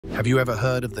Have you ever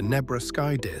heard of the Nebra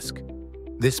Sky Disk?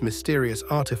 This mysterious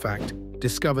artifact,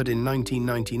 discovered in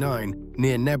 1999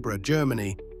 near Nebra,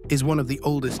 Germany, is one of the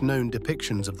oldest known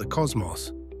depictions of the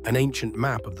cosmos, an ancient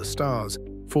map of the stars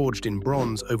forged in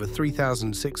bronze over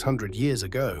 3,600 years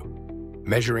ago.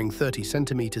 Measuring 30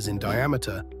 centimeters in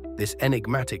diameter, this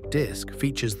enigmatic disk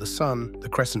features the Sun, the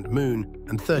crescent moon,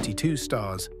 and 32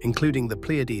 stars, including the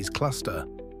Pleiades cluster,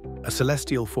 a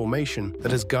celestial formation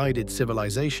that has guided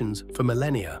civilizations for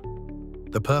millennia.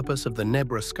 The purpose of the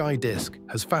Nebra Sky Disk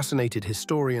has fascinated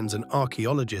historians and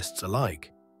archaeologists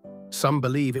alike. Some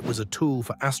believe it was a tool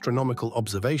for astronomical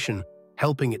observation,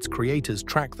 helping its creators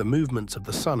track the movements of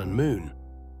the Sun and Moon.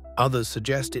 Others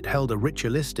suggest it held a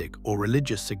ritualistic or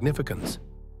religious significance,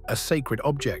 a sacred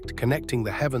object connecting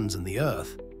the heavens and the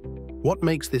earth. What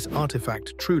makes this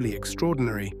artifact truly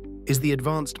extraordinary is the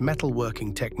advanced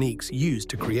metalworking techniques used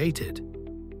to create it.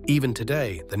 Even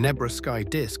today, the Nebra Sky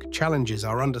Disk challenges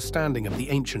our understanding of the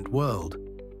ancient world.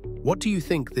 What do you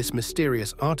think this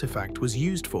mysterious artifact was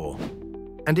used for?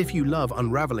 And if you love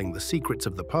unraveling the secrets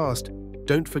of the past,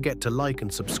 don't forget to like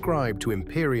and subscribe to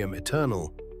Imperium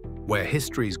Eternal, where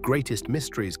history's greatest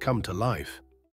mysteries come to life.